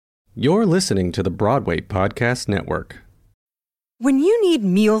You're listening to the Broadway Podcast Network. When you need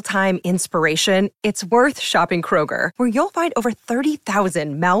mealtime inspiration, it's worth shopping Kroger, where you'll find over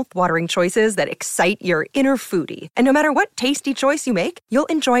 30,000 mouth-watering choices that excite your inner foodie. And no matter what tasty choice you make, you'll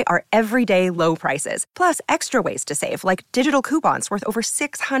enjoy our everyday low prices, plus extra ways to save, like digital coupons worth over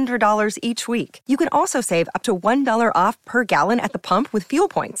 $600 each week. You can also save up to $1 off per gallon at the pump with fuel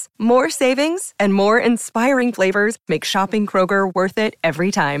points. More savings and more inspiring flavors make shopping Kroger worth it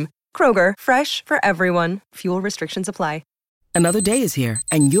every time. Kroger, fresh for everyone. Fuel restrictions apply. Another day is here,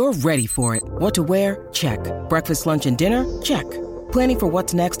 and you're ready for it. What to wear? Check. Breakfast, lunch, and dinner? Check. Planning for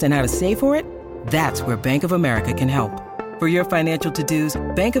what's next and how to save for it? That's where Bank of America can help. For your financial to-dos,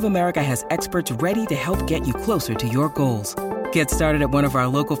 Bank of America has experts ready to help get you closer to your goals. Get started at one of our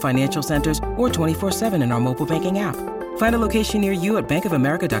local financial centers or 24/7 in our mobile banking app. Find a location near you at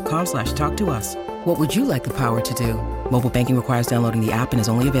bankofamerica.com/talktous. What would you like the power to do? Mobile banking requires downloading the app and is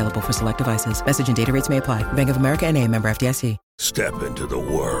only available for select devices. Message and data rates may apply. Bank of America N.A., member FDIC. Step into the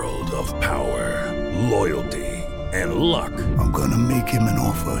world of power, loyalty, and luck. I'm gonna make him an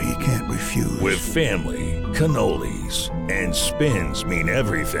offer he can't refuse. With family, cannolis, and spins mean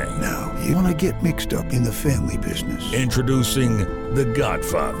everything. Now, you wanna get mixed up in the family business. Introducing The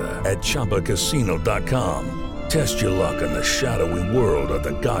Godfather at ChumbaCasino.com. Test your luck in the shadowy world of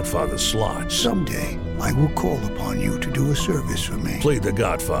The Godfather slot. Someday, I will call upon you to do a service for me. Play The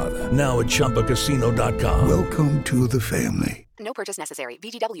Godfather, now at ChumbaCasino.com. Welcome to the family. No purchase necessary.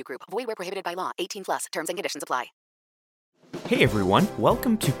 VGW Group. Void where prohibited by law. 18+. Terms and conditions apply. Hey everyone,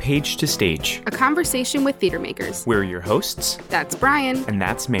 welcome to Page to Stage, a conversation with theater makers. We're your hosts. That's Brian. And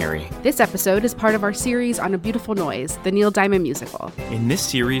that's Mary. This episode is part of our series on A Beautiful Noise, the Neil Diamond musical. In this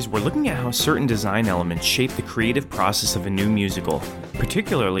series, we're looking at how certain design elements shape the creative process of a new musical,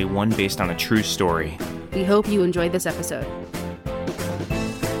 particularly one based on a true story. We hope you enjoy this episode.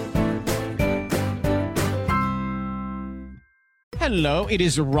 Hello, it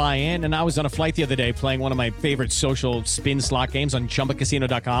is Ryan, and I was on a flight the other day playing one of my favorite social spin slot games on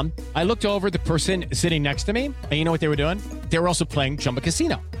ChumbaCasino.com. I looked over at the person sitting next to me, and you know what they were doing? They were also playing Chumba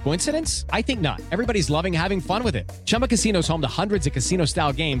Casino. Coincidence? I think not. Everybody's loving having fun with it. Chumba Casino is home to hundreds of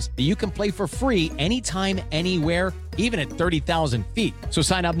casino-style games that you can play for free anytime, anywhere, even at 30,000 feet. So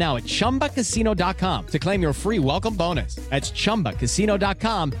sign up now at ChumbaCasino.com to claim your free welcome bonus. That's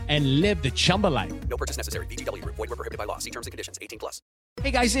ChumbaCasino.com and live the Chumba life. No purchase necessary. VGW Group. Void where prohibited by law. See terms and conditions. 18+.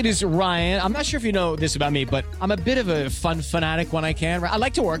 Hey guys, it is Ryan. I'm not sure if you know this about me, but I'm a bit of a fun fanatic when I can. I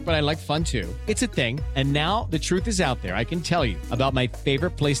like to work, but I like fun too. It's a thing. And now the truth is out there. I can tell you about my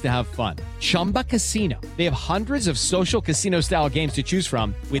favorite place to have fun. Chumba Casino. They have hundreds of social casino style games to choose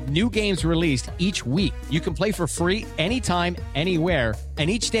from with new games released each week. You can play for free anytime, anywhere. And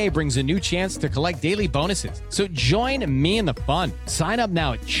each day brings a new chance to collect daily bonuses. So join me in the fun. Sign up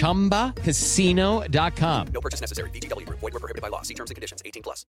now at ChumbaCasino.com. No purchase necessary. VGW Group. Void where prohibited by law. See terms and conditions.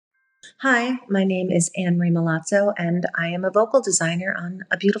 18+. Hi, my name is Anne Marie Milazzo, and I am a vocal designer on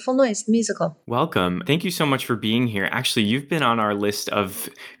A Beautiful Noise, the musical. Welcome. Thank you so much for being here. Actually, you've been on our list of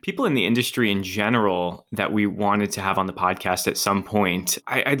people in the industry in general that we wanted to have on the podcast at some point.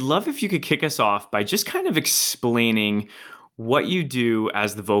 I'd love if you could kick us off by just kind of explaining what you do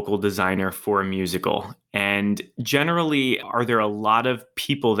as the vocal designer for a musical. And generally, are there a lot of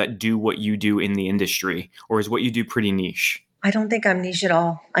people that do what you do in the industry, or is what you do pretty niche? I don't think I'm niche at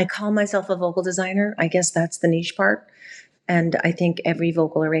all. I call myself a vocal designer. I guess that's the niche part. And I think every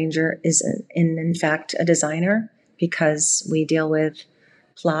vocal arranger is, in fact, a designer, because we deal with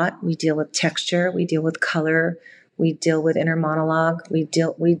plot, we deal with texture, we deal with color, we deal with inner monologue, we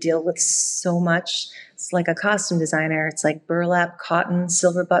deal with so much. It's like a costume designer. It's like burlap, cotton,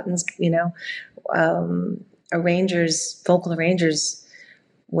 silver buttons, arrangers, vocal arrangers,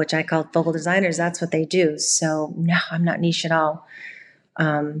 which I call vocal designers. That's what they do. So no, I'm not niche at all.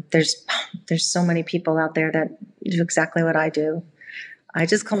 There's so many people out there that do exactly what I do. I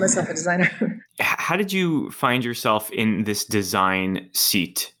just call myself a designer. How did you find yourself in this design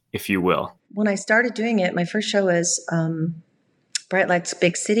seat, if you will? When I started doing it, my first show was Bright Lights,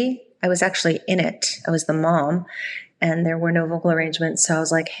 Big City. I was actually in it. I was the mom, and there were no vocal arrangements. So I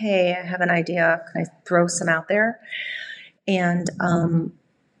was like, hey, I have an idea. Can I throw some out there? And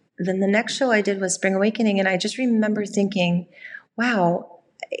then the next show I did was Spring Awakening, and I just remember thinking, wow,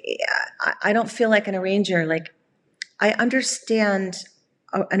 I don't feel like an arranger. Like, I understand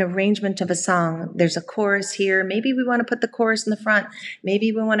an arrangement of a song. There's a chorus here. Maybe we want to put the chorus in the front.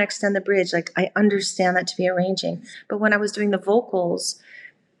 Maybe we want to extend the bridge. Like, I understand that to be arranging. But when I was doing the vocals,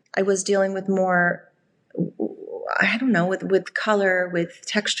 I was dealing with more, I don't know, with color, with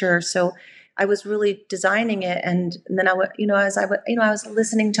texture. So I was really designing it. And then I was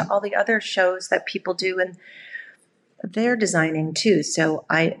listening to all the other shows that people do, and they're designing too. So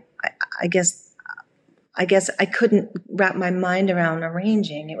I guess I couldn't wrap my mind around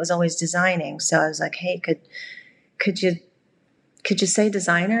arranging. It was always designing. So I was like, hey, could you say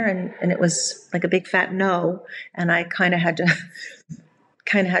designer? And it was like a big fat no. And I kind of had to,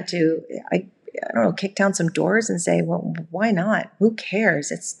 I don't know, kick down some doors and say, well, why not? Who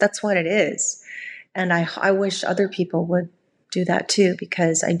cares? That's what it is. And I wish other people would do that too,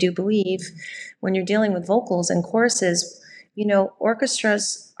 because I do believe when you're dealing with vocals and choruses,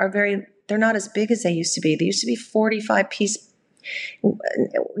 orchestras they're not as big as they used to be. They used to be 45 piece,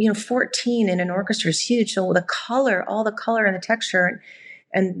 14 in an orchestra is huge. So all the color and the texture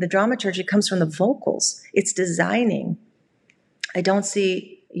and the dramaturgy comes from the vocals. It's designing. I don't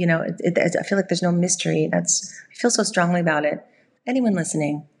see, I feel like there's no mystery. I feel so strongly about it. Anyone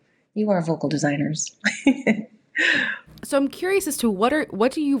listening, you are vocal designers. So I'm curious as to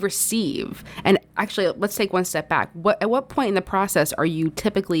what do you receive? And actually, let's take one step back. At what point in the process are you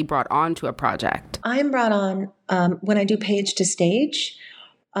typically brought on to a project? I'm brought on when I do page to stage.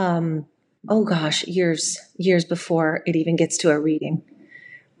 Years before it even gets to a reading.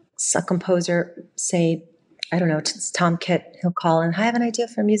 A composer, say, I don't know, it's Tom Kitt, he'll call and I have an idea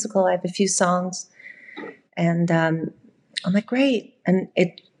for a musical. I have a few songs, and I'm like, great. And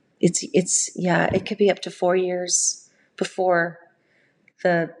it could be up to 4 years before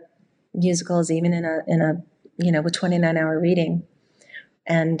the musical is even in a with 29-hour reading.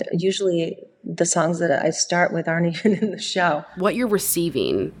 And usually the songs that I start with aren't even in the show. What you're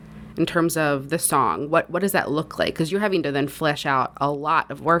receiving in terms of the song, what does that look like? Because you're having to then flesh out a lot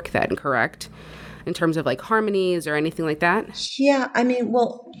of work then, correct? In terms of like harmonies or anything like that? Yeah,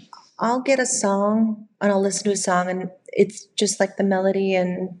 I'll get a song and I'll listen to a song and it's just like the melody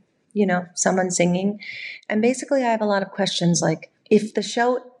and someone singing. And basically I have a lot of questions, like if the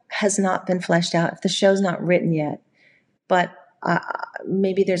show has not been fleshed out, if the show's not written yet, but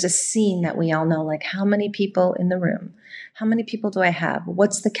maybe there's a scene that we all know, like how many people in the room, how many people do I have?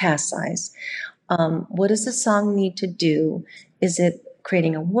 What's the cast size? What does the song need to do? Is it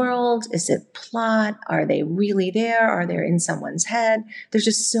creating a world? Is it plot? Are they really there? Are they in someone's head? There's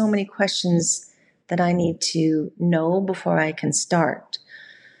just so many questions that I need to know before I can start.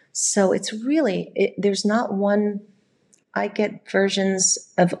 So it's really, there's not one. I get versions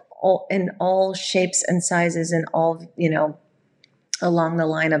of all shapes and sizes and all, along the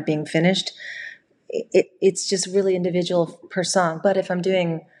line of being finished. It's just really individual per song. But if I'm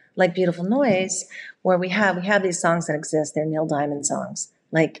doing like Beautiful Noise, where we have these songs that exist, they're Neil Diamond songs.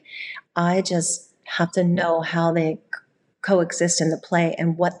 Like, I just have to know how they coexist in the play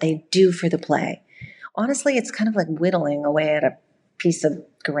and what they do for the play. Honestly, it's kind of like whittling away at a piece of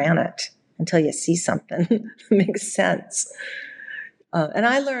granite until you see something that makes sense. And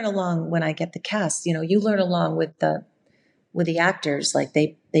I learn along when I get the cast. You learn along with the actors. Like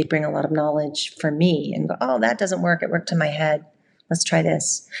they bring a lot of knowledge for me and go, oh, that doesn't work. It worked in my head. Let's try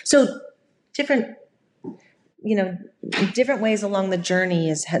this. So different ways along the journey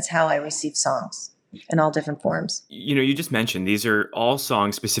is how I receive songs. In all different forms. You just mentioned these are all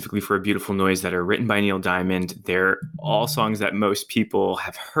songs specifically for A Beautiful Noise that are written by Neil Diamond. They're all songs that most people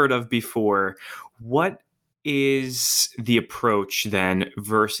have heard of before. What is the approach then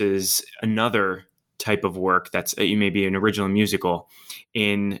versus another type of work that's maybe an original musical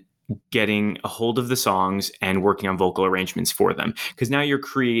in getting a hold of the songs and working on vocal arrangements for them? Because now you're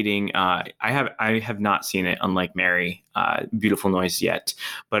creating, I have not seen it, unlike Mary, Beautiful Noise yet,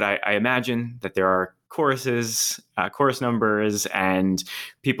 but I imagine that there are choruses, chorus numbers, and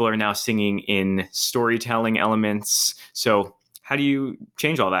people are now singing in storytelling elements. So how do you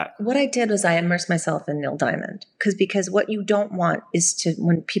change all that? What I did was I immersed myself in Neil Diamond because what you don't want is to,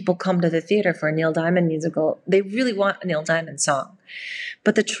 when people come to the theater for a Neil Diamond musical, they really want a Neil Diamond song.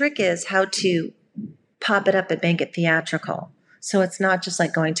 But the trick is how to pop it up and make it theatrical. So it's not just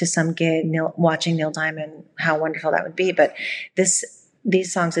like going to some gig, watching Neil Diamond, how wonderful that would be. But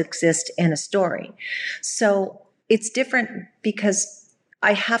these songs exist in a story. So it's different because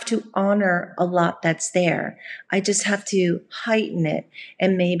I have to honor a lot that's there. I just have to heighten it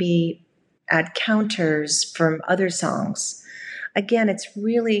and maybe add counters from other songs. Again,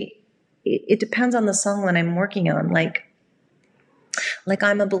 it depends on the song that I'm working on. Like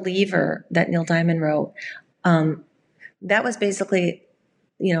I'm a Believer that Neil Diamond wrote. That was basically,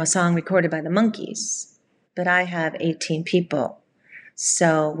 a song recorded by the Monkees, but I have 18 people.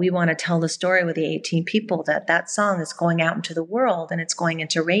 So we want to tell the story with the 18 people that song is going out into the world and it's going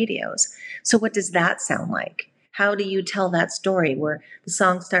into radios. So what does that sound like? How do you tell that story where the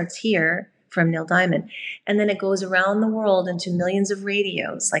song starts here from Neil Diamond. And then it goes around the world into millions of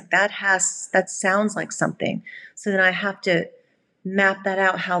radios. Like that sounds like something. So then I have to map that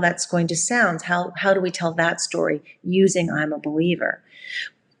out, how that's going to sound. How do we tell that story using I'm a Believer?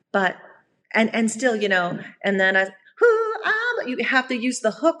 But, and still, and then you have to use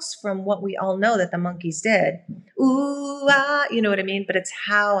the hooks from what we all know that the Monkees did. Ooh, ah, you know what I mean? But it's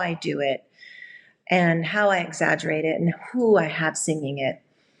how I do it and how I exaggerate it and who I have singing it.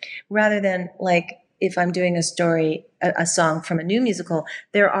 Rather than like if I'm doing a story, a song from a new musical,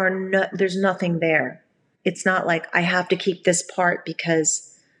 there's nothing there. It's not like I have to keep this part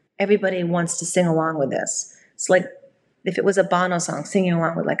because everybody wants to sing along with this. It's like if it was a Bono song, singing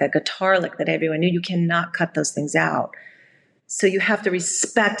along with like a guitar lick that everyone knew, you cannot cut those things out. So you have to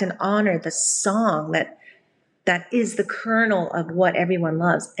respect and honor the song that is the kernel of what everyone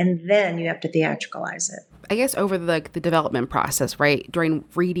loves. And then you have to theatricalize it. I guess over the development process, right? During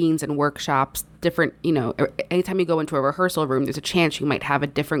readings and workshops, different, anytime you go into a rehearsal room, there's a chance you might have a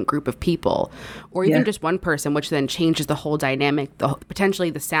different group of people or even just one person, which then changes the whole dynamic, potentially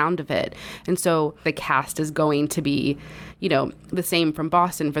the sound of it. And so the cast is going to be, the same from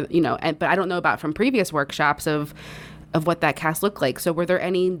Boston but I don't know about from previous workshops of what that cast looked like. So were there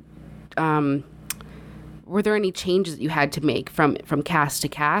any changes that you had to make from cast to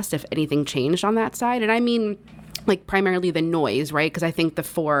cast, if anything changed on that side? And I mean, like primarily the noise, right? Because I think the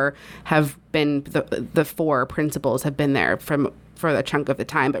four principals have been there for a chunk of the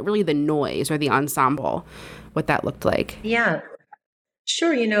time, but really the noise or the ensemble, what that looked like. Yeah,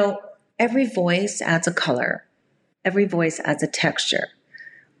 sure. Every voice adds a color. Every voice adds a texture.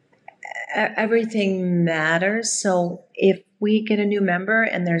 Everything matters. So if we get a new member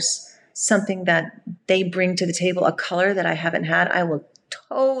and there's something that they bring to the table, a color that I haven't had, I will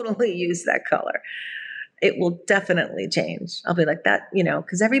totally use that color. It will definitely change. I'll be like that,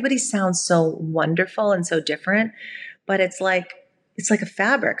 because everybody sounds so wonderful and so different, but it's like a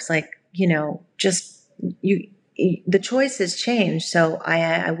fabric. It's like, the choices change. So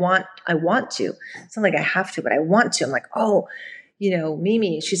I want to. It's not like I have to, but I want to. I'm like, oh,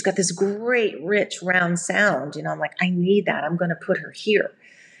 Mimi, she's got this great, rich, round sound. I'm like, I need that. I'm going to put her here.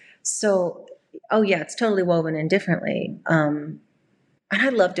 So, it's totally woven in differently. And I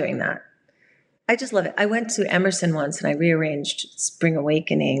love doing that. I just love it. I went to Emerson once and I rearranged Spring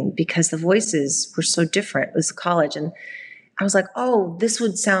Awakening because the voices were so different. It was college. And I was like, oh, this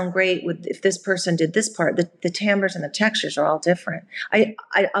would sound great if this person did this part. The timbres and the textures are all different. I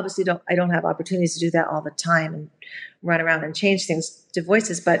obviously don't have opportunities to do that all the time and run around and change things to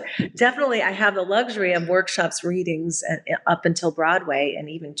voices, but definitely I have the luxury of workshops, readings, and up until Broadway and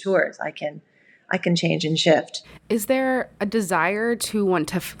even tours. I can change and shift. Is there a desire to want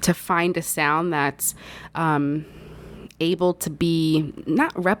to find a sound that's able to be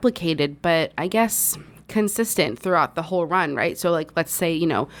not replicated, but I guess consistent throughout the whole run, right? So like, let's say,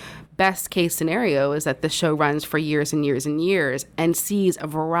 best case scenario is that the show runs for years and years and years and sees a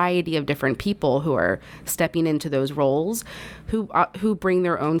variety of different people who are stepping into those roles, who bring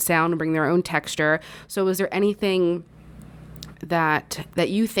their own sound and bring their own texture. So is there anything that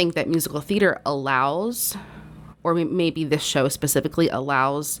you think that musical theater allows, or maybe this show specifically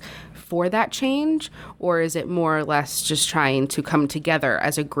allows for that change? Or is it more or less just trying to come together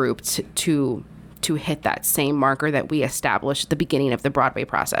as a group to hit that same marker that we established at the beginning of the Broadway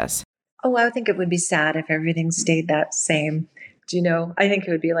process? Oh, I think it would be sad if everything stayed that same. I think it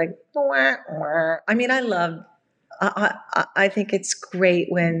would be like, wah, wah. I mean, I think it's great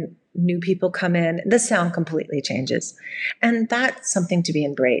when new people come in, the sound completely changes. And that's something to be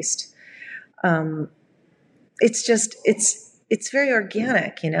embraced. It's very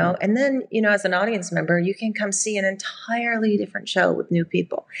organic, and then, as an audience member, you can come see an entirely different show with new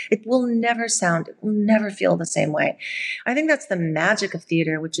people. It will never feel the same way. I think that's the magic of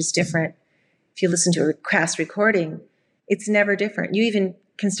theater, which is different. If you listen to a cast recording, it's never different. You even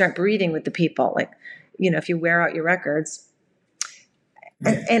can start breathing with the people. Like, if you wear out your records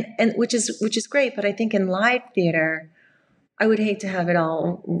and which is great. But I think in live theater, I would hate to have it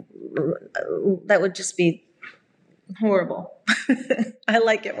all. That would just be horrible. I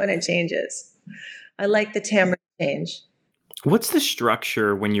like it when it changes. I like the timbre change. What's the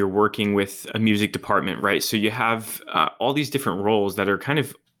structure when you're working with a music department, right? So you have all these different roles that are kind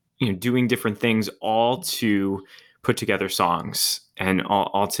of, doing different things, all to put together songs and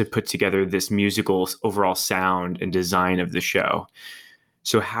all to put together this musical overall sound and design of the show.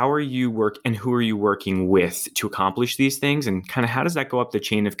 So how are you who are you working with to accomplish these things? And kind of how does that go up the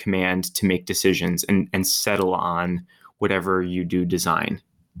chain of command to make decisions and settle on whatever you do design?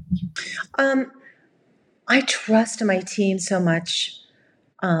 I trust my team so much.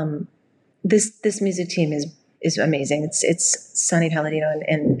 this music team is amazing. It's Sonny Palladino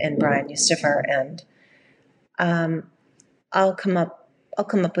and Brian Yustifer, and I'll come up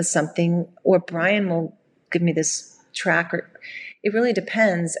with something, or Brian will give me this track, or it really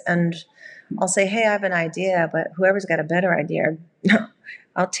depends. And I'll say, hey, I have an idea, but whoever's got a better idea,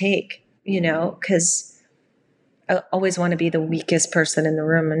 I'll take, because I always want to be the weakest person in the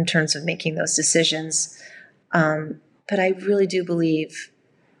room in terms of making those decisions. But I really do believe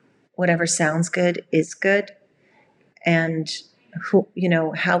whatever sounds good is good. And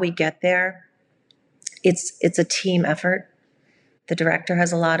how we get there, it's a team effort. The director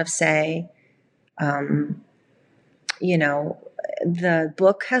has a lot of say. The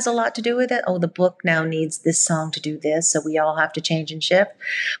book has a lot to do with it. Oh, the book now needs this song to do this, so we all have to change and shift.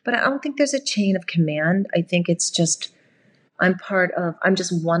 But I don't think there's a chain of command. I think it's just I'm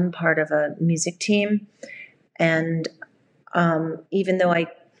just one part of a music team. And even though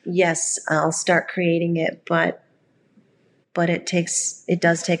I'll start creating it, but it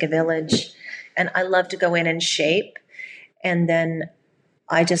does take a village. And I love to go in and shape. And then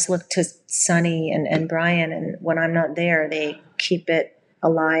I just look to Sonny and Brian, and when I'm not there, they keep it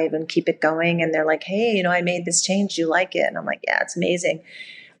alive and keep it going. And they're like, hey, I made this change. Do you like it? And I'm like, yeah, it's amazing.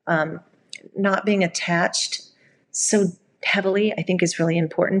 Not being attached so heavily, I think, is really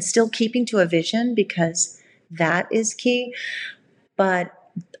important. Still keeping to a vision, because that is key. But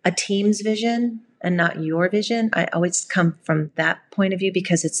a team's vision and not your vision, I always come from that point of view,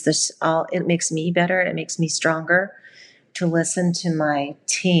 because it makes me better. It makes me stronger to listen to my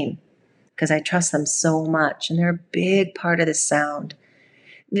team, because I trust them so much, and they're a big part of the sound.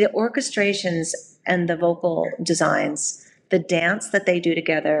 The orchestrations and the vocal designs, the dance that they do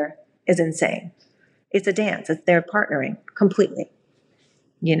together is insane. It's a dance. They're partnering completely.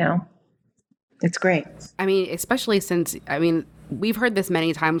 It's great. I mean, especially since, we've heard this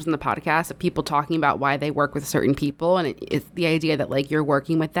many times in the podcast of people talking about why they work with certain people. And it's the idea that you're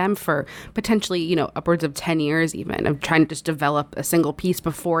working with them for potentially, upwards of 10 years even, of trying to just develop a single piece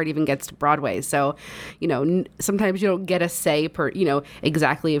before it even gets to Broadway. So, sometimes you don't get a say per,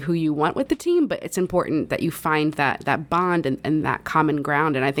 exactly of who you want with the team, but it's important that you find that bond and that common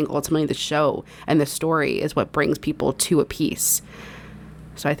ground. And I think ultimately the show and the story is what brings people to a piece.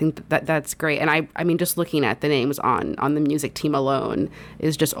 So I think that's great. And I mean, just looking at the names on the music team alone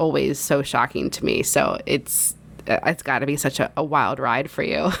is just always so shocking to me. So it's got to be such a wild ride for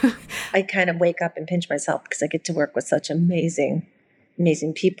you. I kind of wake up and pinch myself, because I get to work with such amazing,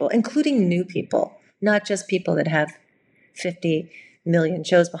 amazing people, including new people, not just people that have 50 million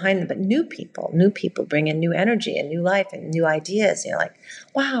shows behind them, but new people bring in new energy and new life and new ideas. You're like,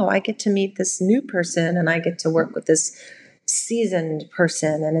 wow, I get to meet this new person, and I get to work with this seasoned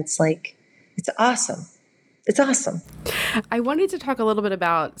person, and it's awesome. It's awesome. I wanted to talk a little bit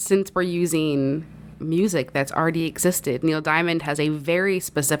about, since we're using music that's already existed, Neil Diamond has a very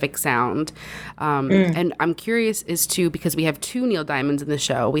specific sound, and I'm curious as to, because we have two Neil Diamonds in the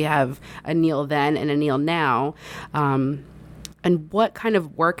show. We have a Neil then and a Neil now, and what kind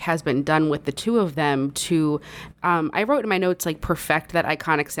of work has been done with the two of them to, I wrote in my notes, perfect that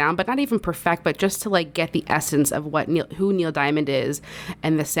iconic sound, but not even perfect, but just to get the essence of who Neil Diamond is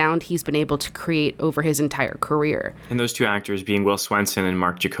and the sound he's been able to create over his entire career. And those two actors being Will Swenson and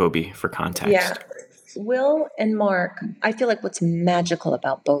Mark Jacoby, for context. Yeah. Will and Mark, I feel like what's magical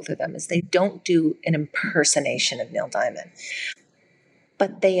about both of them is they don't do an impersonation of Neil Diamond,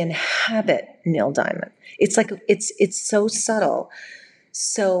 but they inhabit Neil Diamond. It's it's so subtle.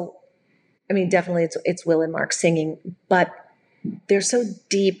 So, definitely it's Will and Mark singing, but they're so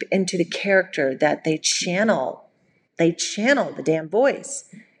deep into the character that they channel the damn voice.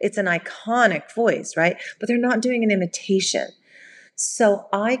 It's an iconic voice, right? But they're not doing an imitation. So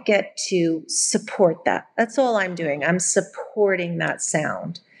I get to support that. That's all I'm doing. I'm supporting that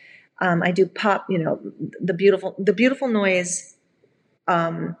sound. I do pop, the beautiful noise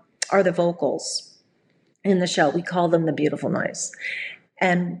are the vocals in the show. We call them the beautiful noise.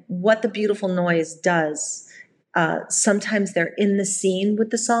 And what the beautiful noise does, sometimes they're in the scene with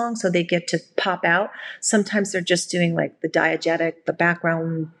the song, so they get to pop out. Sometimes they're just doing the diegetic, the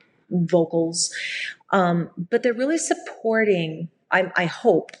background vocals. But they're really supporting, I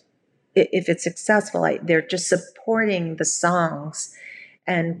hope, if it's successful, they're just supporting the songs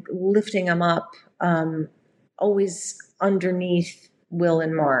and lifting them up, always underneath Will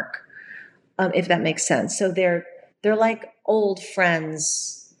and Mark, if that makes sense. So they're like old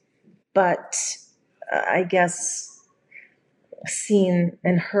friends, but I guess seen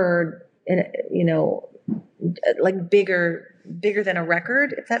and heard in, bigger than a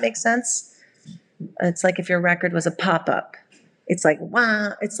record, if that makes sense. It's like if your record was a pop-up. It's like,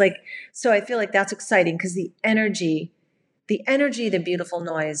 wow. It's like, so I feel like that's exciting because the energy, the beautiful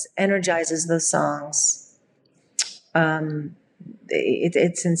noise energizes those songs.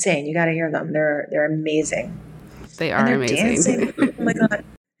 It's insane. You got to hear them. They're amazing. They are amazing. Dancing. Oh my God.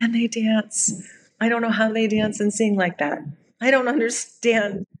 And they dance. I don't know how they dance and sing like that. I don't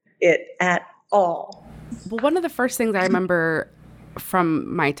understand it at all. Well, one of the first things I remember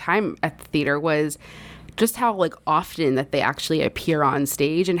from my time at the theater was just how like often that they actually appear on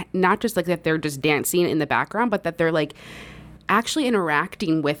stage, and not just like that they're just dancing in the background, but that they're like actually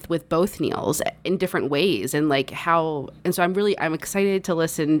interacting with both Neils in different ways, and like how, and so I'm excited to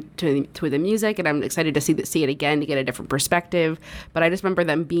listen to the music, and I'm excited to see it again to get a different perspective. But I just remember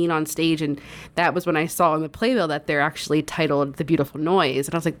them being on stage, and that was when I saw in the playbill that they're actually titled The Beautiful Noise,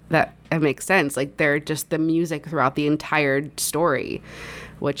 and I was like, that makes sense. Like they're just the music throughout the entire story,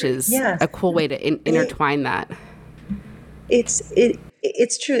 which is a cool way to intertwine that. It's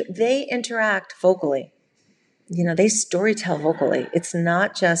true. They interact vocally. You know, they storytell vocally. It's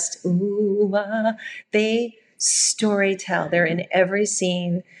not just, ooh, ah. They storytell. They're in every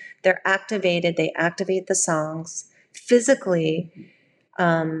scene. They're activated. They activate the songs physically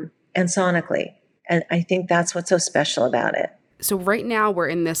and sonically. And I think that's what's so special about it. So right now we're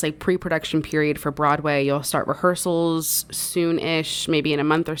in this like pre-production period for Broadway. You'll start rehearsals soon-ish, maybe in a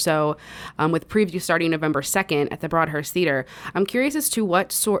month or so, with preview starting November 2nd at the Broadhurst Theater. I'm curious as to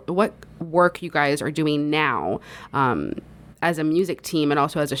what work you guys are doing now as a music team and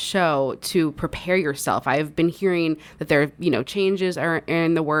also as a show to prepare yourself. I've been hearing that there, changes are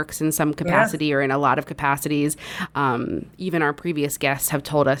in the works in some capacity or in a lot of capacities. Even our previous guests have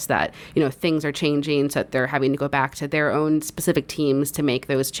told us that, things are changing, so that they're having to go back to their own specific teams to make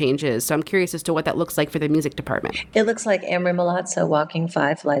those changes. So I'm curious as to what that looks like for the music department. It looks like Amory Milazzo walking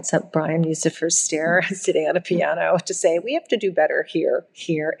 5 flights up Brian Yusufer's stair, sitting at a piano to say, we have to do better here,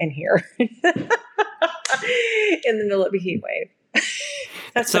 here, and here. In the middle of a heat wave.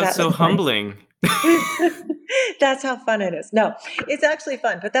 That's so humbling. That's how fun it is. No, it's actually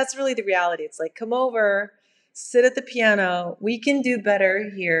fun, but that's really the reality. It's like, come over, sit at the piano. We can do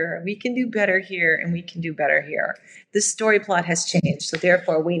better here. We can do better here, and we can do better here. The story plot has changed, so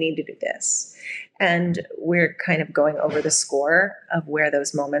therefore we need to do this. And we're kind of going over the score of where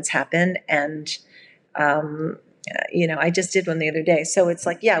those moments happen. And I just did one the other day. So it's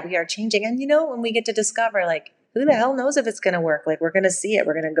like, we are changing. And, when we get to discover, like, who the hell knows if it's going to work? Like, we're going to see it.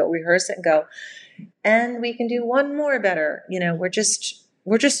 We're going to go rehearse it and go, and we can do one more better. We're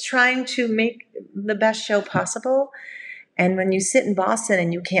just trying to make the best show possible. And when you sit in Boston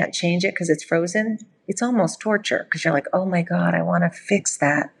and you can't change it because it's frozen, it's almost torture because you're like, oh my God, I want to fix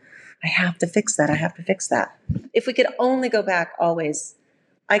that. I have to fix that. I have to fix that. If we could only go back always,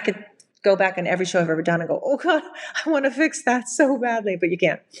 I could go back in every show I've ever done and go, oh God, I want to fix that so badly, but you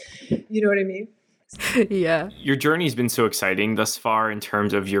can't. You know what I mean? Yeah. Your journey's been so exciting thus far in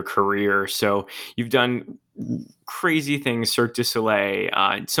terms of your career. So you've done crazy things, Cirque du Soleil,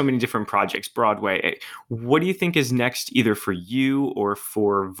 so many different projects, Broadway. What do you think is next, either for you or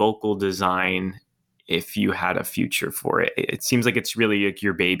for vocal design, if you had a future for it? It seems like it's really like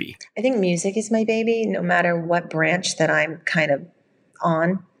your baby. I think music is my baby, no matter what branch that I'm kind of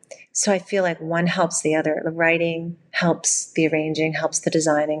on. So I feel like one helps the other. The writing helps the arranging, helps the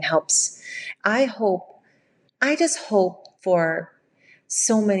designing, helps. I just hope for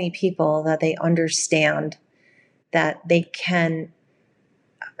so many people that they understand that they can,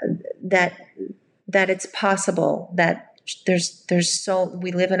 that it's possible, that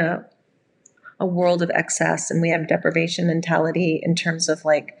we live in a world of excess, and we have deprivation mentality in terms of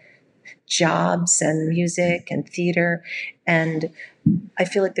like jobs and music and theater. And I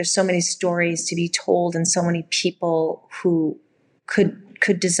feel like there's so many stories to be told and so many people who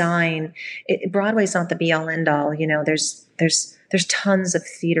could design it. Broadway's not the be all end all, there's tons of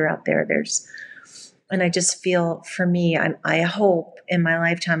theater out there. And I just feel, for me, I hope in my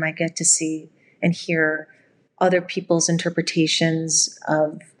lifetime I get to see and hear other people's interpretations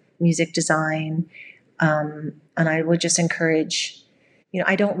of music design. And I would just encourage,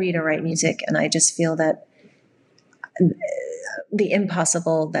 I don't read or write music, and I just feel that the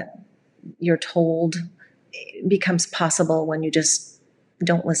impossible that you're told becomes possible when you just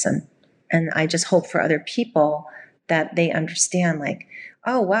don't listen. And I just hope for other people that they understand, like,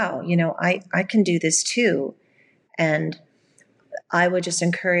 oh, wow, I can do this too. And I would just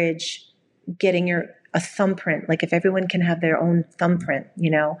encourage getting a thumbprint. Like, if everyone can have their own thumbprint,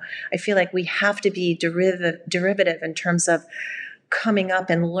 I feel like we have to be derivative in terms of coming up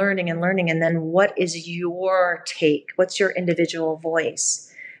and learning. And then what is your take? What's your individual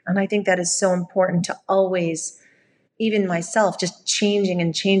voice? And I think that is so important to always, even myself, just changing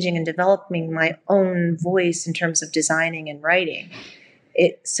and developing my own voice in terms of designing and writing.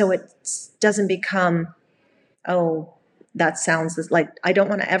 So it doesn't become, oh, that sounds like, I don't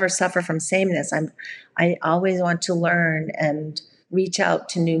want to ever suffer from sameness. I always want to learn and reach out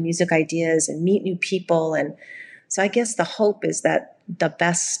to new music ideas and meet new people. And so I guess the hope is that the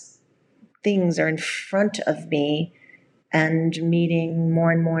best things are in front of me and meeting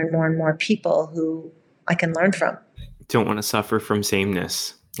more and more and more and more people who I can learn from. Don't want to suffer from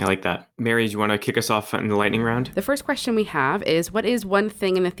sameness. I like that. Mary, do you want to kick us off in the lightning round? The first question we have is, what is one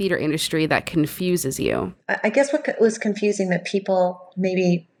thing in the theater industry that confuses you? I guess what was confusing, that people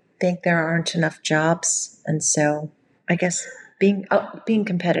maybe think there aren't enough jobs. And so I guess being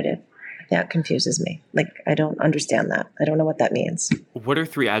competitive, that confuses me. Like, I don't understand that. I don't know what that means. What are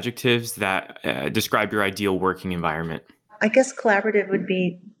 3 adjectives that describe your ideal working environment? I guess collaborative would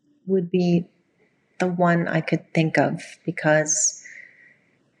be the one I could think of, because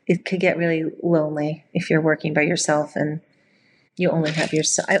it could get really lonely if you're working by yourself and you only have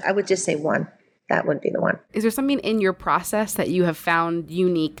yourself. I would just say one. That would be the one. Is there something in your process that you have found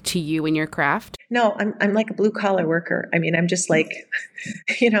unique to you in your craft? No, I'm like a blue collar worker. I mean, I'm just like,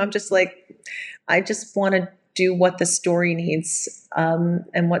 I just want to do what the story needs,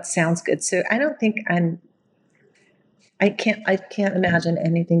 and what sounds good. So I don't think I can't imagine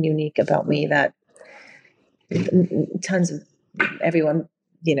anything unique about me that tons of everyone,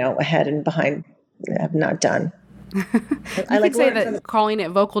 ahead and behind have not done. I like say that calling it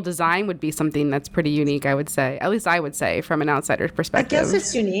vocal design would be something that's pretty unique, I would say. At least I would say, from an outsider's perspective. I guess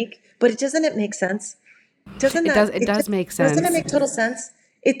it's unique, but doesn't it make sense? It does make sense. Doesn't it make total sense?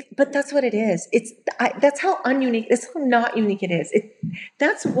 But that's what it is. That's how ununique, that's how not unique it is.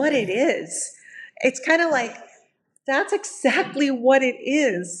 That's what it is. It's kind of like, that's exactly what it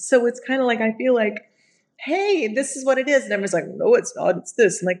is. So it's kind of like, I feel like, hey, this is what it is. And everyone's like, no, it's not, it's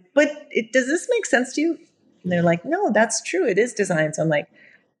this. I'm like, but does this make sense to you? And they're like, no, that's true. It is design. So I'm like,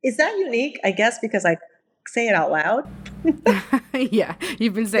 is that unique? I guess because I say it out loud. Yeah,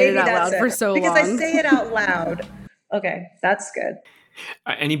 you've been saying it out loud for so long. Because I say it out loud. Okay, that's good.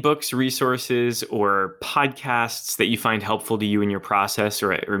 Any books, resources, or podcasts that you find helpful to you in your process,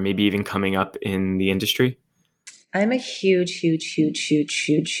 or maybe even coming up in the industry? I'm a huge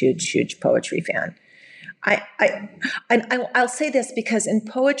poetry fan. I'll say this because in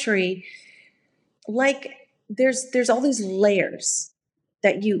poetry, like there's all these layers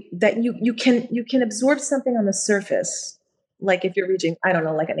that you can absorb something on the surface. Like if you're reading, I don't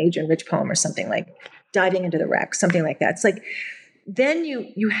know, like an Adrian Rich poem or something, like diving into the wreck, something like that. It's like, then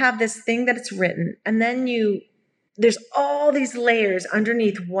you have this thing that it's written, and then there's all these layers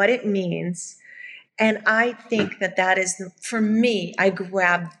underneath what it means. And I think that is, for me, I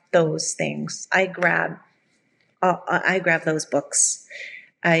grab those things. I grab those books.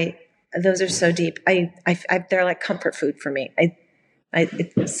 Those are so deep. They're like comfort food for me.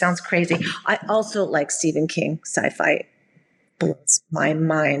 It sounds crazy. I also like Stephen King sci-fi. Blows my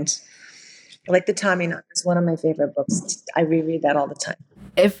mind. Like The Tommyknocker is one of my favorite books. I reread that all the time.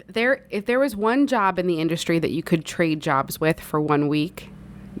 If there was one job in the industry that you could trade jobs with for 1 week,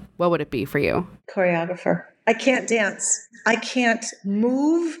 what would it be for you? Choreographer. I can't dance. I can't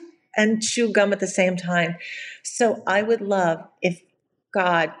move and chew gum at the same time. So I would love if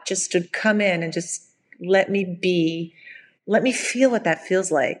God just would come in and just let me feel what that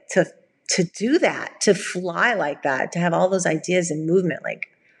feels like to do that, to fly like that, to have all those ideas and movement. Like,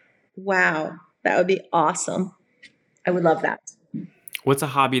 wow, that would be awesome. I would love that. What's a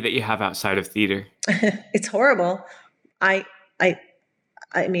hobby that you have outside of theater? It's horrible. I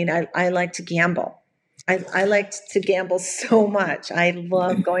mean, I like to gamble. I like to gamble so much. I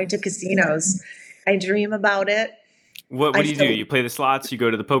love going to casinos. I dream about it. What do you do? You play the slots? You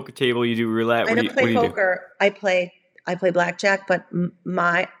go to the poker table? You do roulette? I don't play poker. I play blackjack, but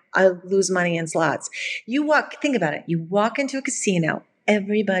I lose money in slots. Think about it. You walk into a casino.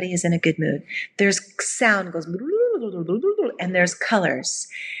 Everybody is in a good mood. There's sound goes, and there's colors.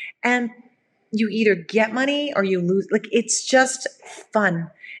 And you either get money or you lose. Like, it's just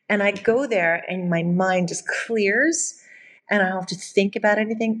fun. And I go there and my mind just clears and I don't have to think about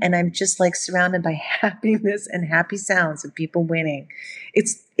anything. And I'm just like surrounded by happiness and happy sounds of people winning.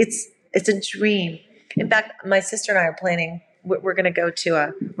 It's a dream. In fact, my sister and I are planning, we're going to go to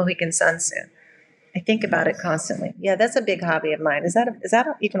a Mohegan Sun soon. I think about it constantly. Yeah, that's a big hobby of mine. Is that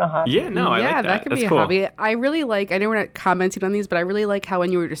even a hobby? Yeah, no, I like that. That could that's be a cool. hobby. I really like, I know we're not commenting on these, but I really like how when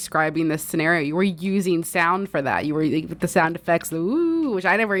you were describing this scenario, you were using sound for that. You were with the sound effects, the ooh, which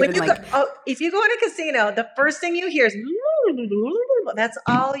I never even like. If you go in a casino, the first thing you hear is, that's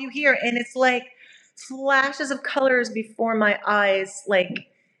all you hear. And it's like flashes of colors before my eyes, like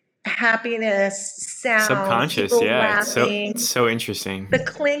happiness, sound, subconscious. Yeah, it's so interesting. The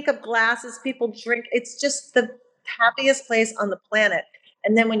clink of glasses people drink. It's just the happiest place on the planet.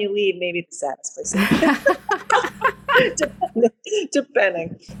 And then when you leave, maybe the saddest place.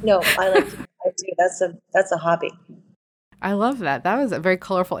 Depending. No, I do. That's a hobby. I love that. That was a very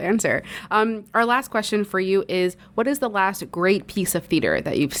colorful answer. Our last question for you is, what is the last great piece of theater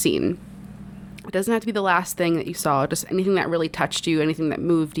that you've seen? It doesn't have to be the last thing that you saw, just anything that really touched you, anything that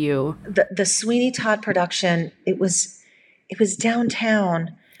moved you. The Sweeney Todd production, it was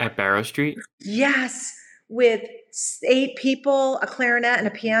downtown. At Barrow Street? Yes, with 8 people, a clarinet and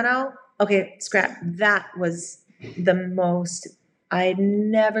a piano. Okay, scrap. That was the most, I'd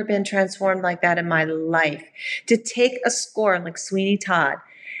never been transformed like that in my life. To take a score like Sweeney Todd,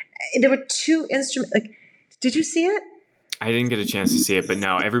 there were 2 instruments. Like, did you see it? I didn't get a chance to see it, but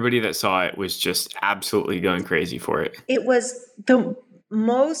no, everybody that saw it was just absolutely going crazy for it. It was it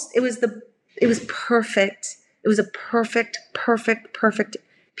was perfect. It was a perfect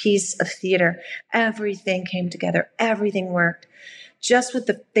piece of theater. Everything came together. Everything worked. Just with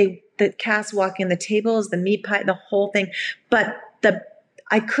the cast walking the tables, the meat pie, the whole thing. But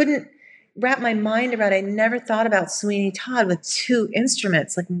I couldn't wrap my mind around. I never thought about Sweeney Todd with 2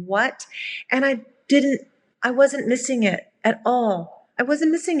 instruments. Like, what? And I wasn't missing it at all. I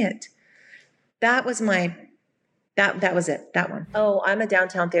wasn't missing it. That was that was it. That one. Oh, I'm a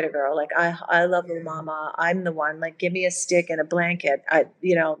downtown theater girl. Like, I love Little Mama. I'm the one. Like, give me a stick and a blanket.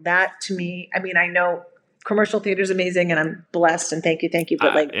 That to me, I mean, I know commercial theater is amazing and I'm blessed and thank you.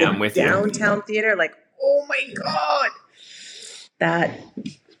 But like I'm with downtown theater, like, oh my God.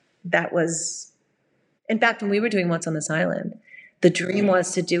 That was, in fact, when we were doing Once on This Island, the dream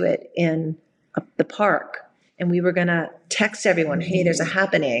was to do it in the park. And we were going to text everyone, hey, there's a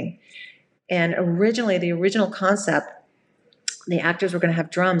happening. And originally, the original concept, the actors were going to have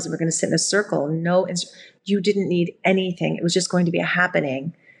drums and we're going to sit in a circle. You didn't need anything. It was just going to be a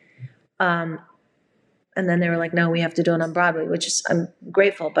happening. And then they were like, no, we have to do it on Broadway, which is, I'm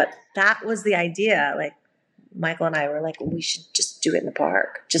grateful. But that was the idea. Like, Michael and I were like, we should just do it in the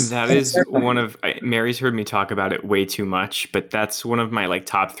park. That is one of, Mary's heard me talk about it way too much, but that's one of my like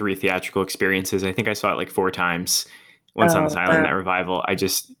top 3 theatrical experiences. I think I saw it like 4 times. Once on This Island, that revival.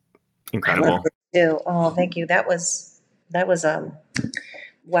 Incredible. I love it too. Oh, thank you. That was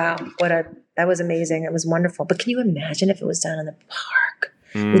wow. That was amazing. It was wonderful. But can you imagine if it was done in the park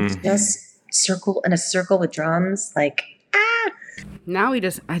with just a circle with drums? Like, I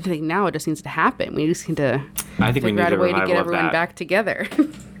think now it just needs to happen. We just need to figure out a way to get everyone back together.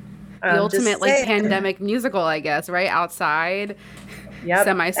 The ultimate like pandemic musical, I guess, right? Outside,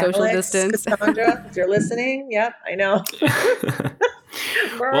 semi-social distance. Cassandra, if you're listening, yep, I know.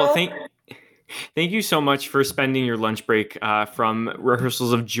 Well, thank you so much for spending your lunch break from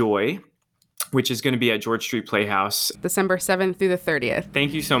Rehearsals of Joy, which is going to be at George Street Playhouse, December 7th through the 30th.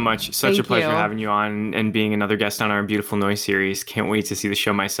 Thank you so much. Such a pleasure having you on and being another guest on our Beautiful Noise series. Can't wait to see the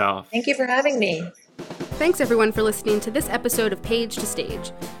show myself. Thank you for having me. Thanks everyone for listening to this episode of Page to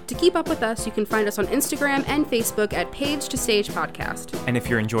Stage. To keep up with us, you can find us on Instagram and Facebook at Page to Stage Podcast. And if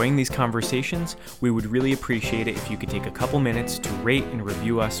you're enjoying these conversations, we would really appreciate it if you could take a couple minutes to rate and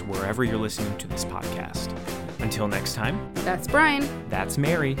review us wherever you're listening to this podcast. Until next time. That's Brian. That's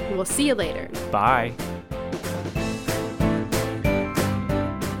Mary. We'll see you later. Bye.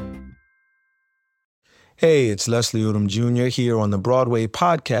 Hey, it's Leslie Odom Jr. here on the Broadway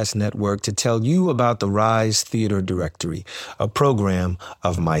Podcast Network to tell you about the Rise Theater Directory, a program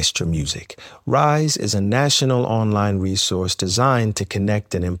of Maestro Music. Rise is a national online resource designed to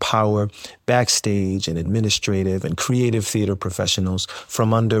connect and empower backstage and administrative and creative theater professionals from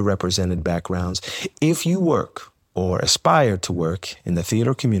underrepresented backgrounds. If you work or aspire to work in the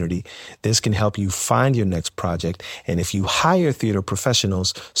theater community, this can help you find your next project. And if you hire theater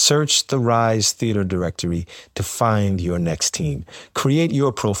professionals, search the Rise Theater Directory to find your next team. Create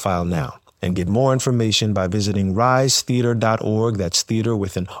your profile now and get more information by visiting risetheater.org. That's theater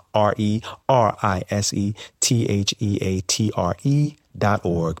with an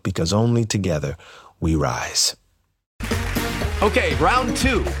RISETHEATRE.org, because only together we rise. Okay, round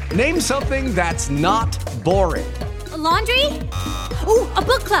 2. Name something that's not boring. A laundry? Ooh, a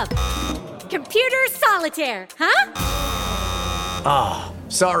book club. Computer solitaire, huh? Ah,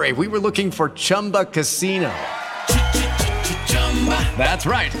 sorry, we were looking for Chumba Casino. That's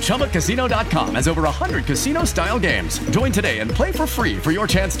right, ChumbaCasino.com has over 100 casino-style games. Join today and play for free for your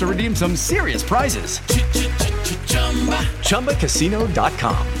chance to redeem some serious prizes.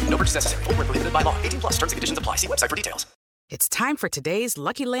 ChumbaCasino.com. No purchase necessary. Void where prohibited by law. 18+ terms and conditions apply. See website for details. It's time for today's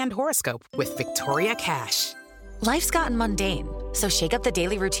Lucky Land horoscope with Victoria Cash. Life's gotten mundane, so shake up the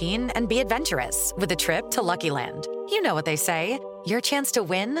daily routine and be adventurous with a trip to Lucky Land. You know what they say, your chance to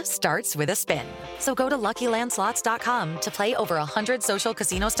win starts with a spin. So go to LuckyLandSlots.com to play over 100 social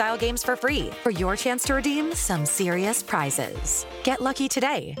casino-style games for free for your chance to redeem some serious prizes. Get lucky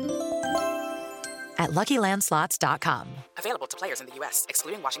today at LuckyLandSlots.com. Available to players in the U.S.,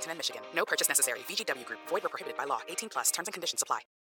 excluding Washington and Michigan. No purchase necessary. VGW Group. Void where prohibited by law. 18+. Terms and conditions apply.